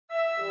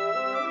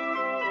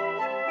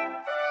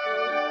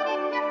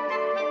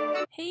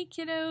Hey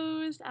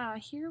kiddos,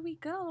 here we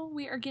go.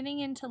 We are getting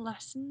into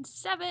lesson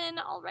 7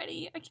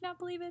 already. I cannot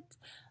believe it.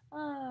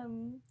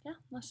 Yeah,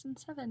 lesson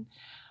 7.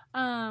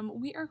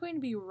 We are going to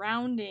be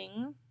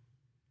rounding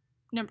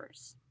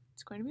numbers.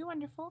 It's going to be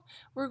wonderful.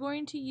 We're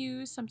going to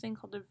use something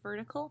called a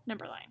vertical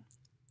number line.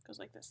 It goes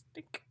like this.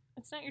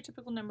 It's not your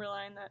typical number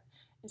line that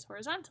is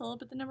horizontal,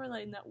 but the number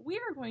line that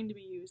we're going to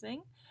be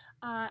using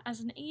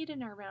as an aid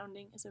in our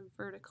rounding is a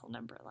vertical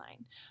number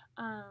line.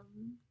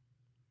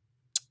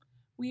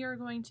 We are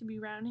going to be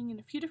rounding in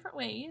a few different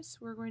ways.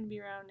 We're going to be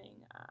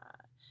rounding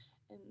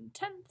in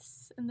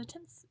tenths,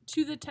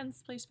 to the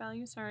 10th place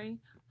value,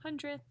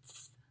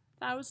 hundredths,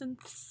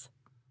 thousandths,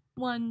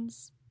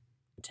 ones,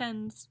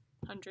 tens,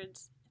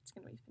 hundreds. It's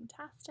going to be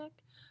fantastic.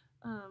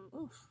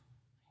 Oof,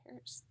 my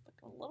hair is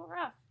looking a little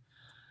rough.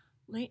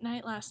 Late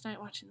night last night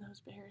watching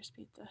those Bears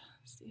beat the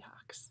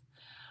Seahawks.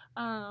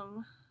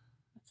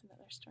 That's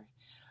another story.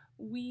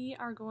 We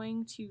are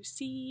going to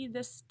see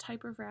this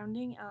type of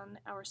rounding on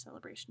our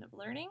celebration of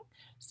learning,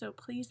 so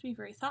please be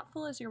very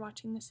thoughtful as you're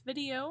watching this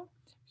video.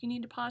 If you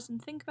need to pause and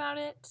think about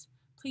it,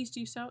 please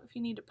do so. If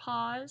you need to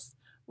pause,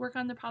 work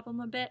on the problem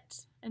a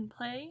bit, and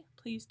play,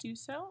 please do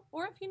so.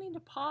 Or if you need to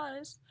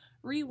pause,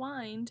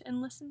 rewind,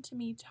 and listen to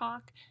me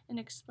talk and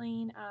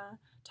explain,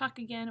 talk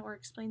again or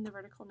explain the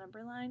vertical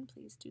number line,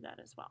 please do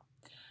that as well.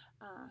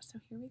 So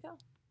here we go.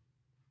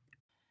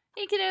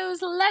 Hey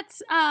kiddos,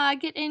 let's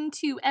get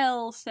into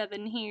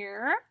L7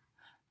 here.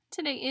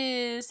 Today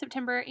is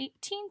September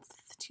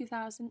 18th,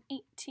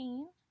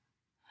 2018.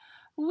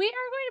 We are going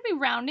to be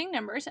rounding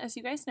numbers, as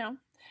you guys know,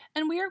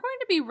 and we are going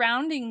to be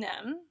rounding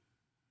them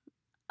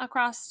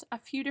across a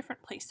few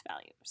different place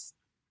values.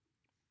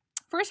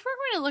 First, we're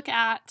going to look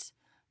at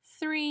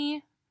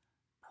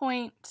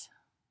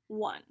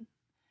 3.1.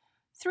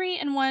 3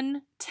 and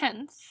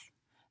 1/10.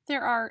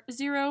 There are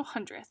 0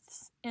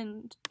 hundredths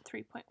in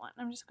 3.1.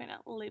 I'm just going to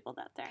label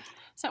that there.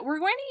 So we're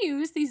going to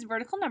use these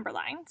vertical number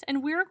lines,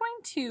 and we're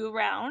going to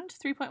round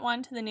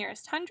 3.1 to the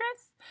nearest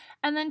hundredth,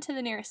 and then to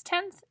the nearest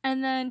tenth,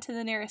 and then to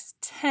the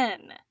nearest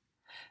 10.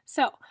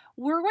 So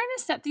we're going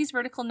to set these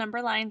vertical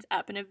number lines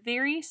up in a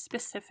very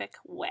specific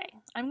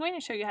way. I'm going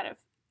to show you how to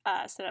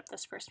set up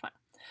this first one.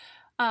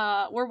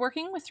 We're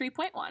working with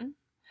 3.1.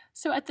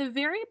 So at the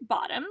very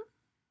bottom,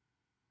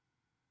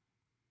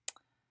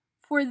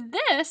 for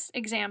this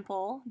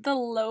example, the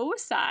low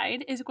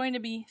side is going to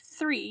be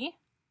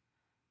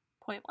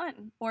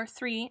 3.1, or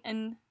 3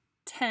 and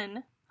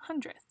 10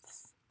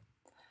 hundredths.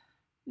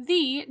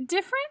 The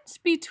difference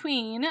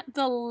between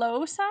the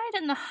low side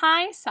and the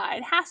high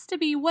side has to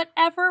be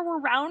whatever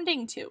we're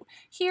rounding to.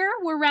 Here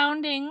we're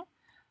rounding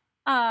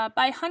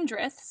by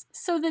hundredths,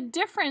 so the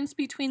difference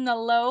between the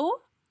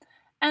low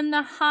and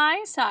the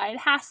high side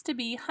has to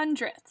be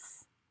hundredths.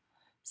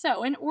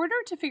 So in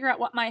order to figure out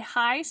what my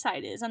high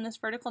side is on this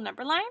vertical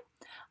number line,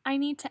 I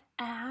need to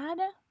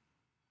add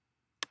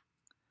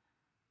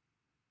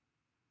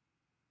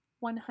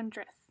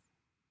 1/100th.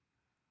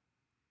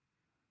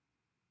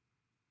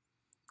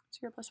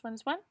 0 plus 1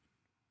 is 1.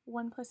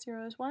 1 plus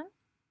 0 is 1.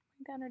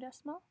 Bring down our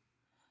decimal.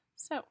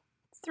 So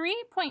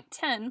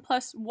 3.10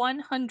 plus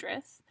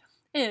 1/100th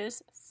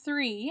is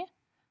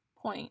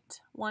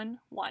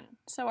 3.11.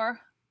 So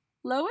our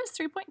low is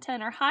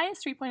 3.10, our high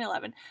is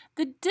 3.11.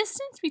 The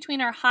distance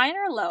between our high and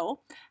our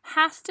low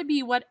has to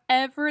be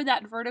whatever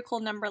that vertical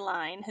number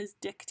line has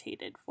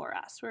dictated for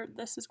us, where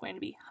this is going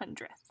to be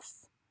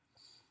hundredths.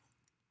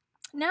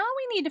 Now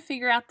we need to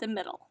figure out the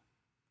middle.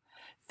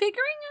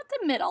 Figuring out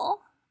the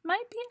middle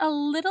might be a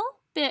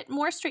little bit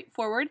more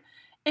straightforward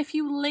if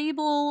you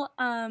label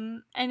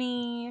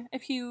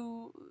if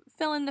you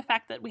fill in the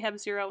fact that we have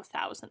 0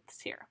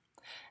 thousandths here.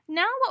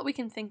 Now what we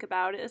can think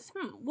about is,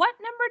 what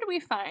number do we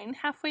find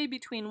halfway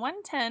between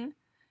 110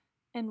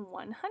 and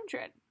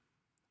 100?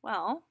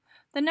 Well,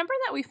 the number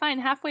that we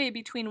find halfway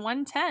between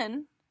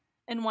 110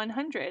 and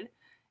 100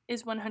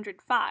 is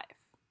 105.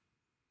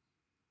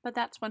 But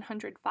that's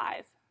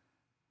 105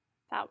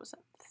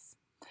 thousandths.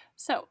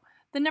 So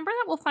the number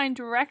that we'll find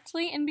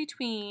directly in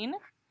between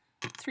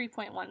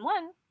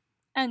 3.11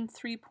 and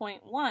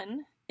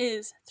 3.1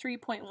 is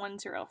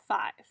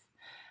 3.105.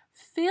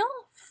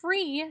 Feel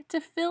free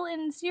to fill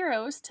in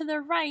zeros to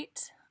the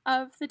right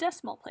of the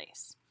decimal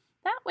place.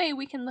 That way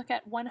we can look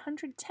at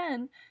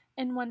 110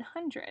 and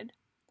 100.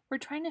 We're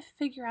trying to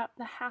figure out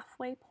the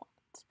halfway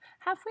point.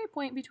 Halfway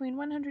point between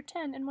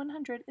 110 and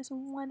 100 is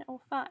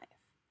 105.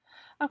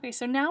 Okay,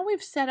 so now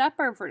we've set up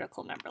our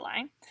vertical number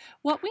line.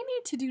 What we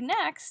need to do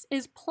next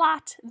is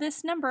plot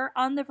this number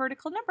on the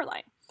vertical number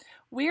line.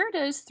 Where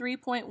does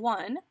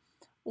 3.1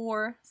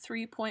 or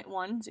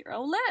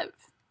 3.10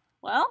 live?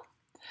 Well,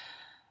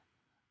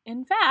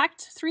 in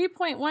fact,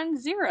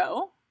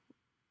 3.10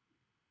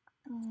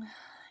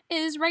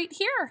 is right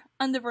here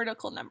on the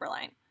vertical number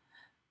line.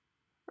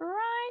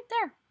 Right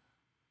there.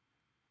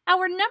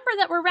 Our number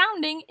that we're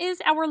rounding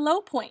is our low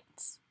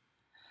point.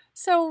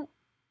 So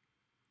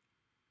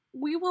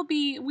we will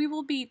be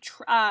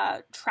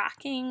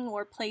tracking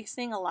or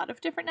placing a lot of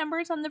different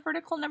numbers on the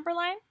vertical number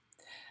line.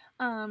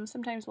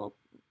 Sometimes we'll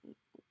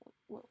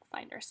we'll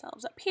find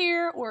ourselves up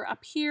here or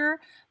up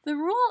here. The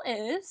rule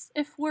is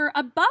if we're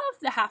above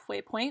the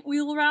halfway point,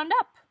 we will round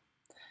up.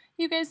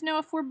 You guys know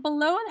if we're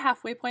below the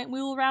halfway point,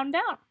 we will round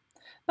down.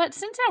 But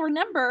since our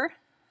number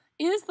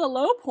is the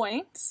low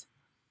point,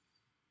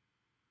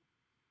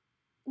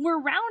 we're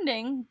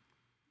rounding,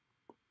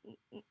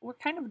 we're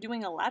kind of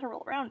doing a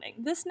lateral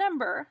rounding. This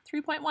number,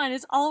 3.1,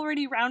 is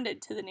already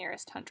rounded to the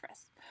nearest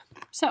hundredth.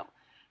 So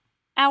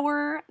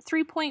our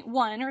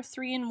 3.1, or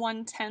 3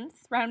 1/10,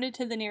 rounded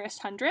to the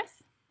nearest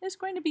hundredth, is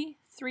going to be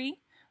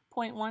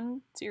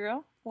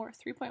 3.10 or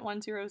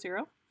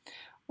 3.100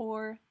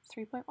 or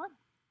 3.1.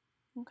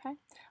 Okay,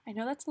 I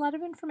know that's a lot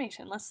of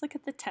information. Let's look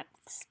at the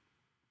tenths.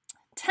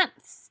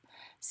 Tenths.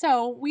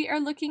 So we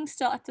are looking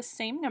still at the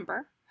same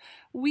number.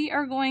 We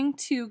are going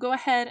to go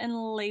ahead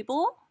and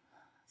label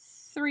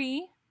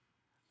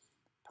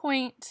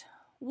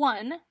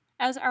 3.1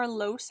 as our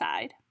low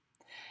side.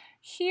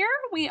 Here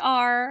we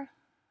are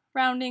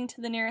rounding to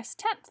the nearest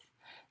tenth.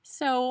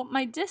 So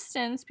my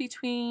distance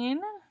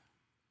between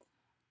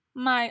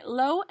my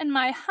low and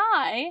my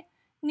high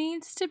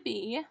needs to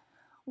be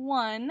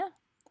 1/10.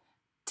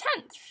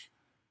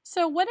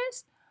 So what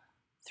is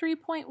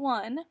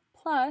 3.1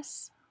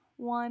 plus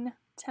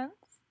 1/10?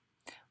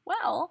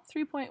 Well,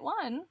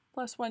 3.1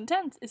 plus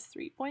 1/10 is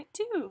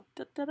 3.2.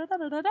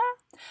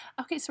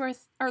 Okay, so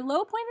our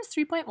low point is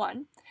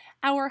 3.1.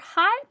 Our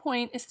high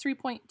point is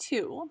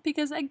 3.2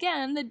 because,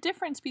 again, the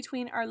difference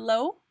between our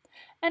low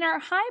and our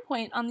high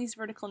point on these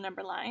vertical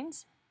number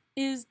lines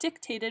is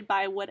dictated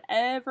by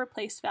whatever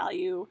place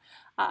value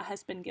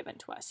has been given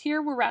to us. Here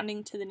we're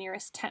rounding to the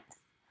nearest tenth.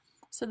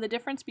 So the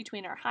difference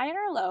between our high and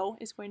our low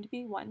is going to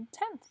be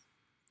 1/10.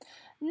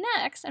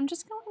 Next, I'm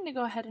just going to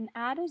go ahead and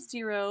add a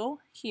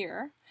 0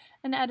 here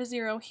and add a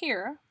 0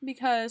 here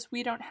because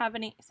we don't have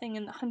anything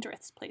in the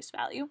hundredths place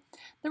value.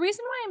 The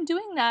reason why I'm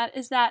doing that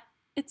is that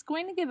it's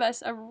going to give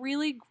us a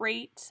really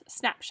great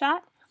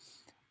snapshot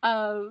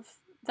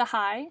of the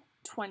high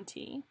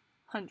 20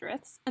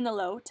 hundredths and the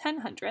low 10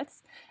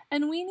 hundredths,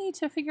 and we need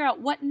to figure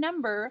out what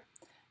number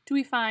do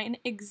we find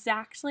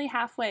exactly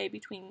halfway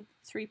between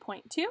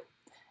 3.2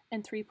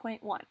 and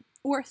 3.1,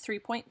 or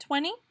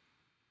 3.20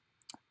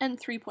 and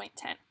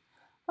 3.10.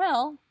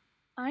 Well,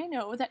 I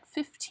know that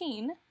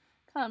 15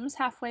 comes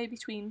halfway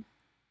between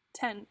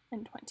 10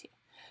 and 20.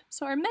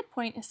 So our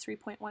midpoint is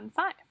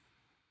 3.15.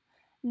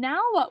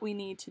 Now what we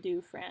need to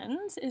do,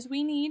 friends, is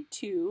we need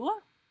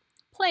to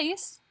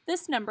place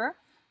this number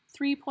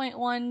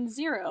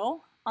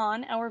 3.10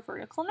 on our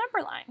vertical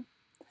number line.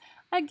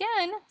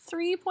 Again,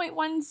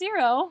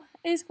 3.10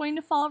 is going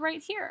to fall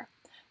right here.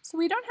 So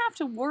we don't have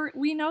to worry.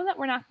 We know that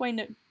we're not going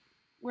to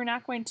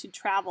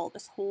travel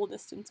this whole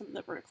distance of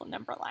the vertical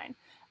number line.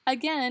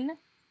 Again,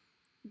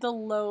 the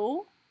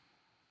low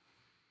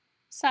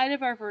side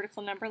of our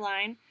vertical number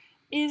line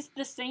is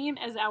the same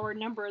as our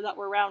number that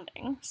we're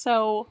rounding.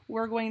 So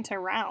we're going to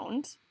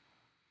round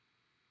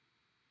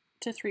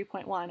to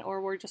 3.1, or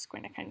we're just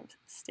going to kind of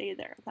stay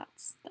there.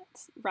 That's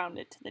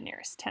rounded to the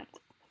nearest tenth.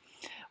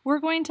 We're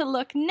going to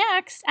look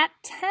next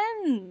at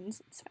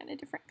tens. Let's find a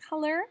different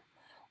color.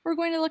 We're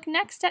going to look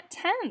next at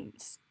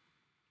tens.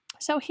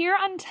 So here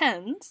on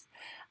tens,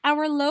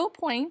 our low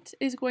point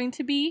is going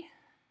to be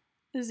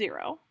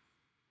 0.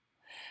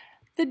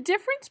 The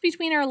difference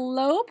between our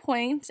low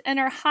point and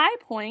our high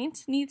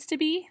point needs to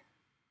be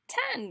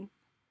 10.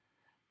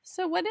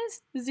 So what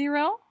is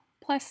 0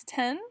 plus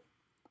 10?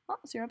 Well,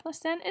 0 plus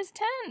 10 is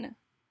 10.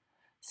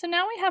 So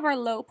now we have our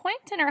low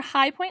point and our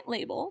high point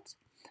labeled.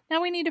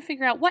 Now we need to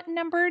figure out what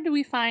number do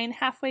we find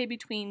halfway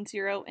between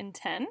 0 and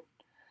 10.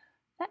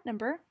 That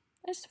number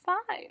is 5.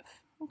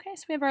 Okay,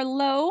 so we have our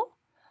low,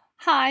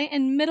 high,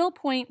 and middle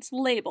points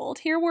labeled.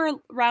 Here we're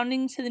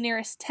rounding to the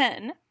nearest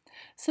 10,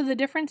 so the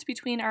difference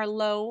between our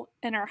low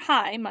and our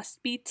high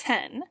must be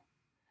 10.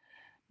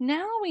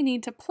 Now we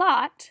need to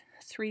plot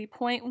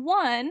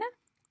 3.1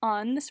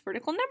 on this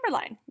vertical number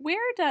line.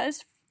 Where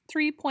does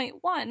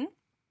 3.1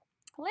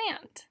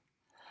 land?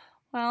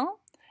 Well,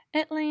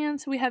 it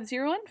lands, we have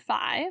 0 and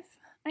 5.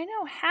 I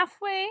know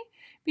halfway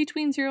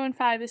between 0 and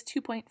 5 is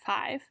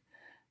 2.5.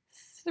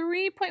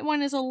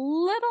 3.1 is a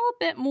little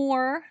bit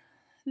more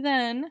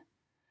than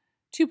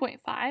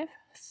 2.5.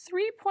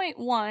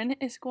 3.1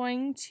 is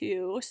going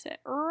to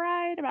sit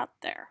right about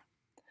there.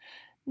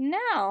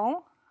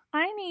 Now,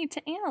 I need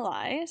to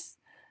analyze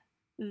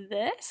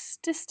this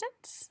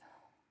distance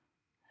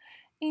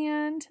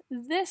and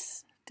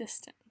this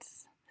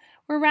distance.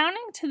 We're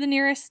rounding to the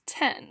nearest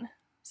 10.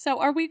 So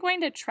are we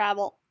going to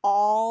travel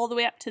all the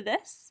way up to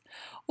this,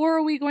 or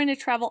are we going to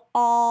travel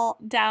all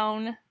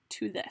down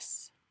to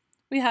this?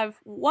 We have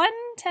 1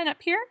 10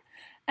 up here,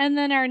 and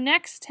then our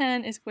next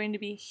 10 is going to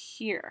be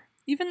here.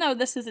 Even though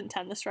this isn't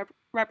 10, this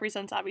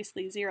represents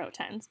obviously 0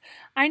 tens.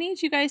 I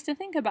need you guys to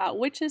think about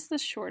which is the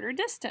shorter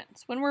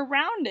distance. When we're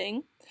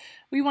rounding,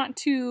 we want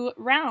to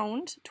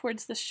round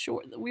towards the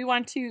short. We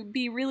want to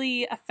be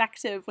really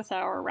effective with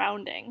our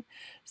rounding.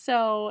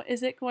 So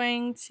is it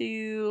going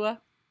to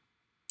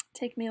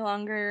take me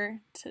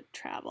longer to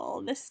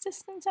travel this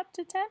distance up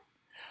to 10?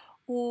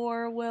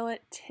 Or will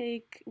it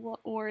take,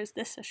 or is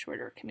this a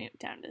shorter commute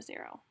down to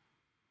 0?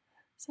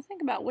 So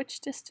think about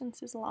which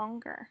distance is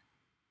longer.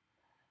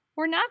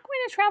 We're not going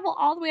to travel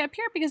all the way up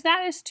here because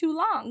that is too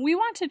long. We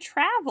want to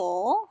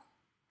travel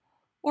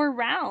or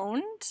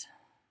round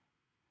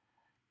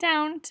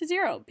down to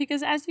 0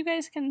 because as you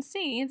guys can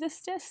see,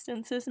 this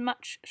distance is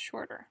much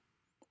shorter.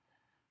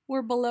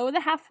 We're below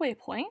the halfway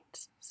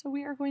point, so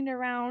we are going to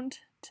round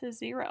to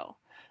 0.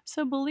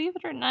 So believe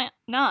it or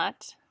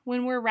not,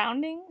 when we're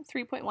rounding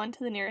 3.1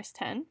 to the nearest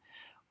 10,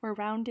 we're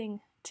rounding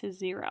to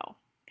 0.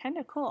 Kind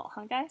of cool,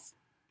 huh guys?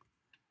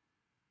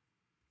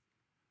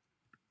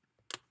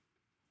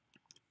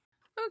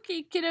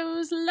 Okay,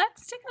 kiddos,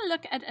 let's take a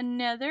look at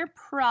another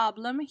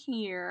problem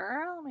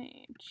here. Let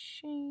me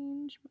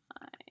change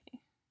my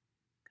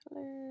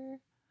color.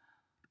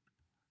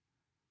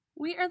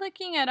 We are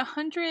looking at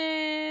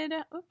 100,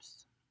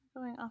 oops,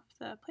 going off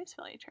the place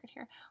value chart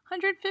here,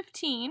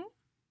 115,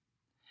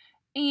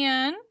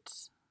 and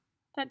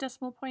that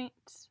decimal point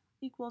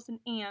equals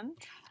an and,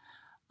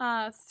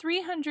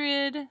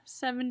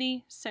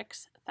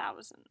 376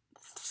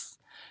 thousandths.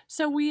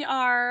 So we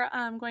are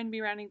going to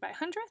be rounding by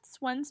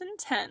hundredths, ones, and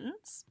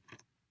tens.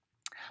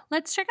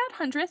 Let's check out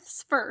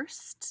hundredths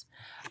first.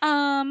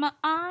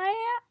 I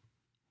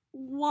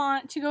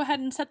want to go ahead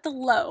and set the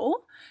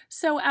low.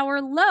 So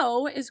our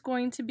low is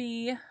going to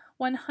be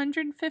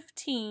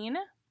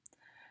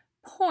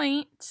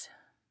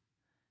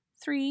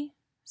 115.3,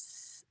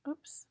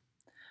 oops.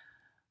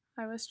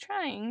 I was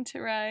trying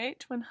to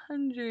write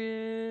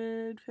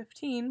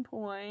 115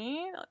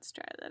 point. Let's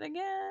try that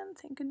again.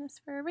 Thank goodness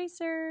for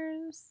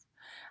erasers.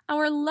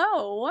 Our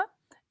low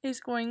is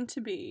going to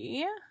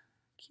be,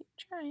 keep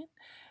trying,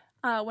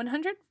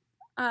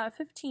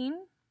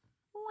 115.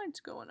 What's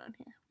going on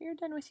here? We are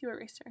done with you,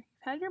 eraser. You've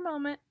had your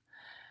moment.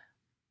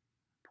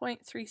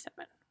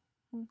 0.37.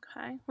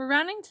 Okay. We're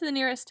rounding to the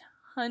nearest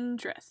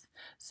hundredth.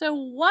 So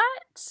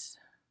what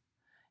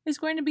is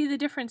going to be the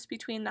difference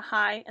between the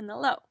high and the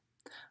low?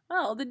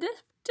 Well, the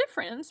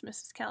difference,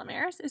 Mrs.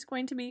 Calamaris, is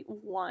going to be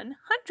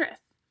 1/100th.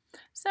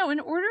 So in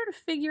order to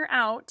figure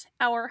out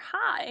our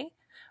high,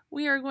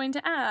 we are going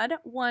to add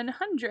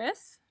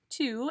 1/100th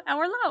to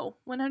our low.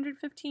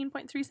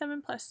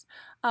 115.37 plus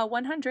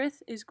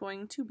 1/100th is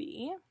going to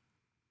be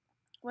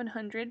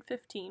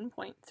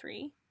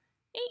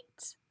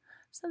 115.38.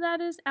 So that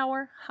is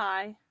our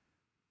high.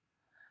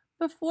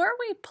 Before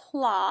we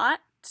plot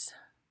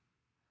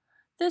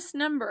this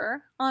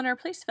number on our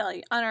place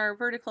value, on our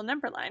vertical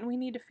number line, we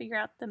need to figure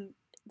out the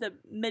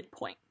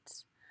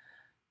midpoint.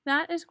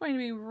 That is going to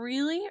be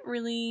really,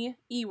 really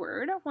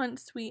E-word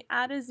once we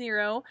add a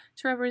 0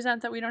 to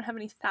represent that we don't have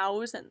any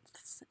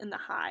thousandths in the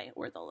high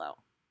or the low.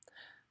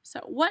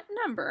 So what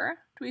number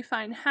do we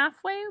find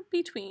halfway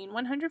between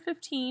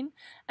 115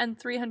 and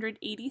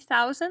 380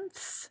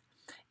 thousandths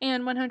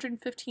and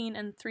 115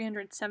 and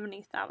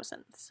 370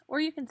 thousandths? Or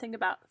you can think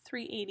about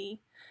 380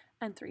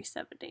 and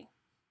 370.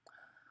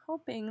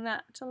 Hoping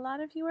that a lot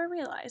of you are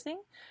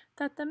realizing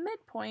that the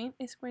midpoint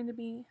is going to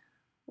be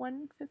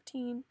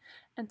 115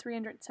 and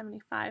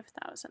 375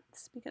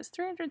 thousandths because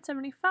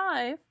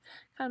 375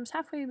 comes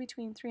halfway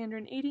between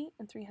 380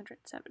 and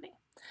 370.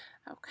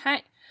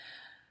 Okay,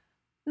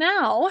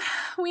 now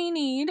we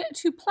need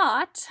to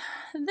plot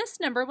this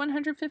number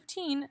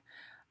 115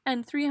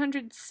 and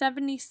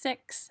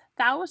 376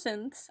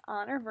 thousandths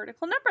on our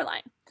vertical number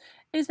line.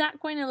 Is that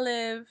going to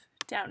live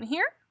down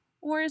here?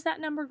 Or is that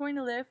number going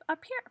to live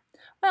up here?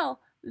 Well,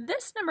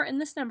 this number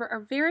and this number are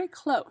very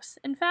close.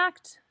 In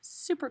fact,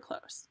 super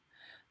close.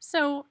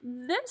 So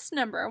this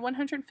number,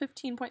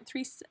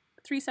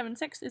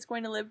 115.376, is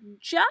going to live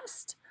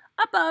just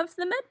above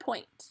the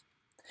midpoint.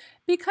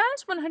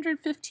 Because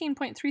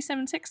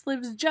 115.376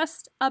 lives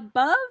just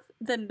above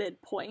the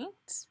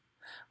midpoint,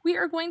 we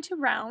are going to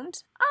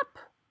round up.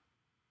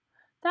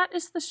 That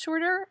is the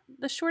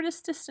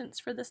shortest distance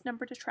for this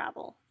number to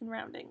travel in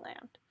rounding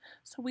land.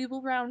 So we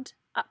will round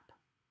up.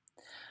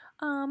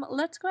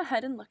 Let's go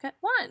ahead and look at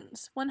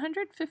ones.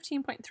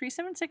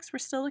 115.376, we're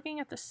still looking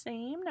at the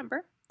same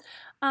number.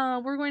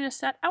 We're going to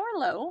set our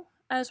low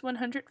as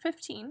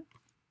 115.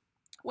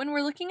 When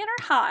we're looking at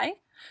our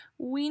high,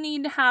 we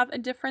need to have a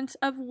difference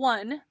of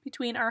 1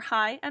 between our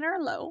high and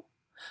our low.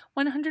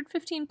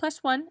 115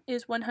 plus 1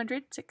 is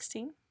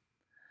 116.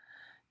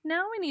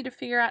 Now we need to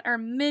figure out our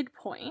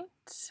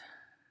midpoint.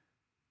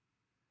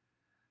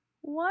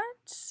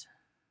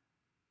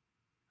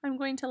 I'm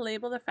going to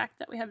label the fact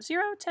that we have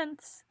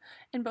 0/10ths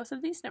in both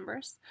of these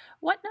numbers.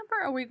 What number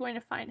are we going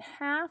to find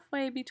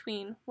halfway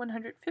between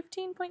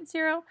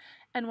 115.0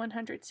 and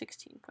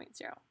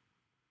 116.0?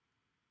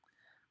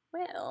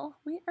 Well,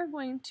 we are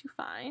going to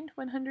find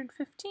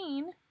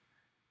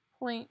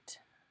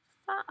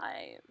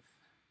 115.5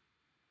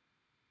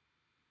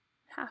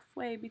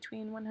 halfway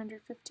between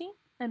 115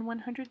 and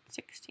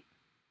 116.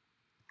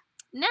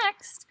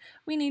 Next,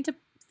 we need to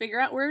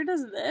figure out where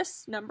does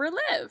this number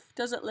live.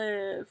 Does it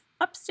live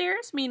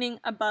upstairs,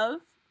 meaning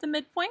above the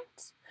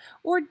midpoint,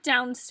 or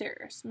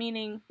downstairs,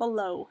 meaning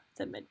below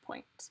the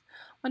midpoint?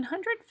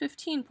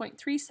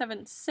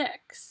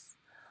 115.376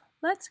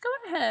 let's go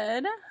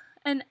ahead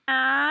and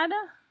add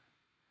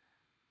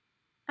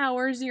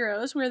our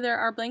zeros where there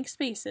are blank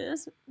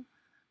spaces,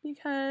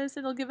 because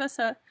it'll give us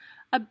a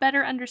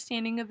better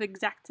understanding of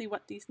exactly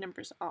what these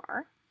numbers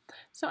are.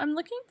 So I'm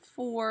looking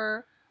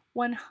for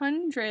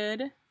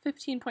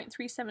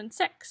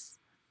 115.376.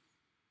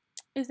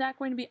 Is that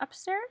going to be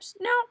upstairs?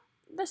 No,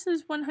 this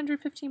is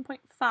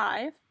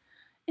 115.5.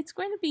 It's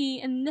going to be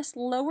in this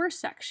lower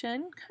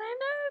section, kind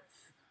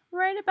of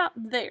right about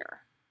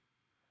there.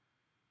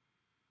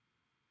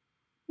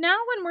 Now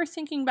when we're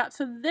thinking about,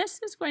 so this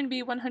is going to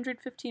be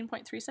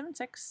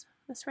 115.376,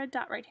 this red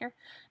dot right here.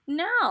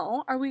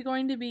 Now, are we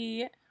going to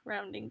be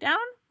rounding down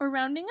or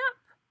rounding up?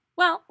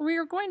 Well, we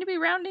are going to be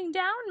rounding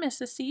down,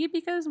 Mrs. C,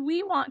 because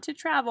we want to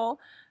travel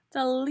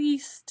the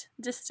least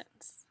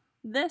distance.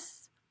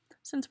 This,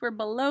 since we're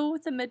below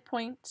the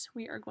midpoint,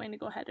 we are going to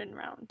go ahead and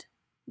round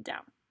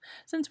down.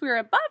 Since we're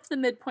above the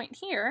midpoint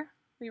here,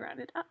 we round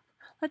it up.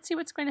 Let's see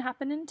what's going to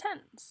happen in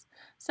tens.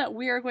 So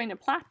we are going to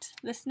plot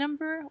this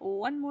number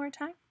one more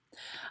time.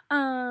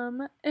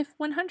 If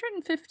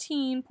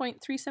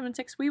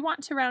 115.376, we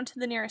want to round to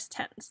the nearest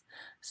tens.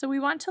 So we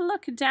want to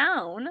look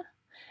down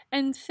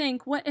and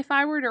think, what if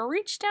I were to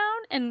reach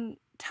down and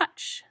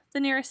touch the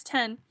nearest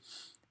 10?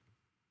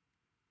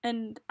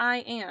 And I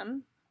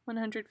am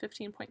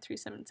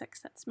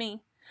 115.376, that's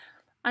me.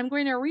 I'm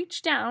going to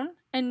reach down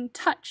and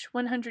touch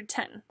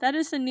 110. That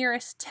is the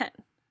nearest 10.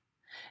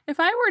 If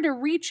I were to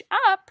reach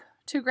up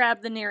to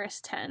grab the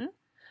nearest 10,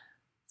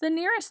 the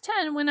nearest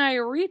 10 when I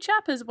reach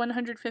up is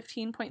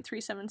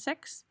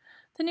 115.376.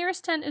 The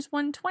nearest 10 is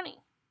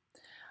 120.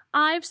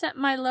 I've set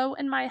my low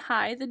and my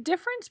high. The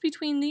difference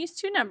between these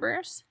two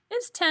numbers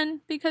is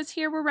 10 because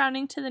here we're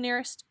rounding to the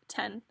nearest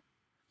 10.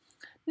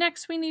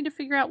 Next, we need to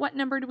figure out what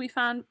number do we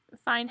find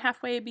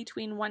halfway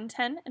between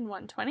 110 and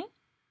 120.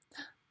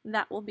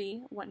 That will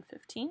be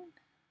 115.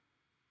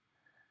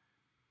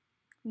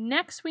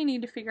 Next, we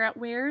need to figure out,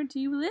 where do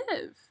you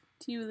live?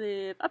 Do you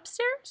live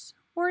upstairs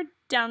or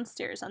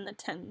downstairs on the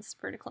tens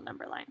vertical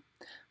number line?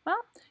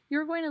 Well,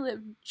 you're going to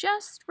live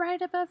just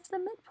right above the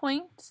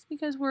midpoint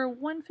because we're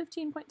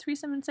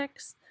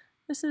 115.376.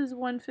 This is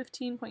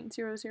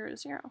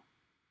 115.000.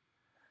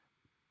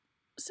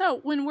 So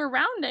when we're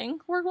rounding,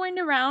 we're going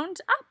to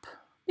round up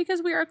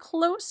because we are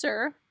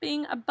closer,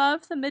 being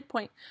above the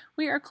midpoint,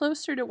 we are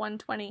closer to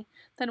 120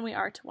 than we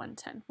are to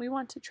 110. We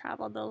want to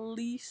travel the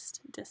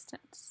least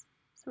distance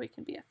so we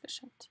can be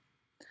efficient.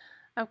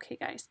 Okay,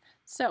 guys,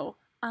 so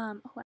I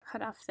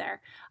cut off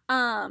there.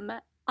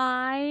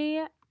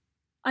 I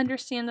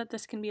understand that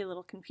this can be a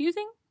little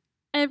confusing.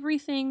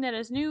 Everything that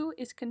is new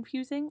is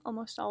confusing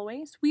almost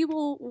always. We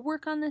will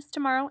work on this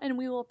tomorrow and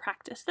we will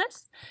practice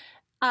this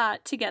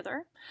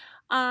together.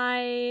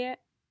 I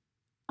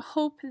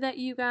hope that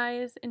you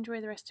guys enjoy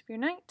the rest of your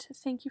night.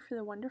 Thank you for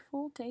the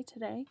wonderful day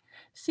today.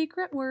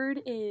 Secret word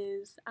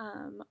is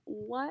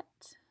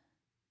what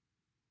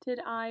did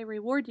I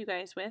reward you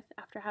guys with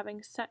after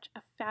having such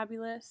a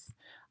fabulous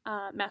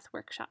math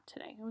workshop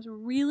today? I was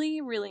really,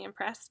 really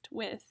impressed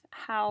with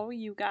how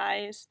you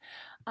guys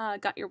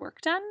got your work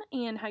done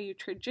and how you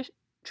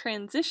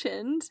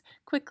transitioned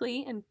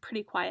quickly and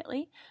pretty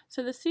quietly.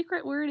 So the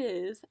secret word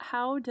is,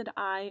 how did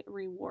I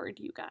reward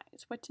you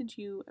guys? What did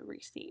you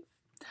receive?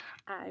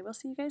 I will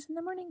see you guys in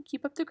the morning.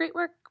 Keep up the great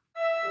work.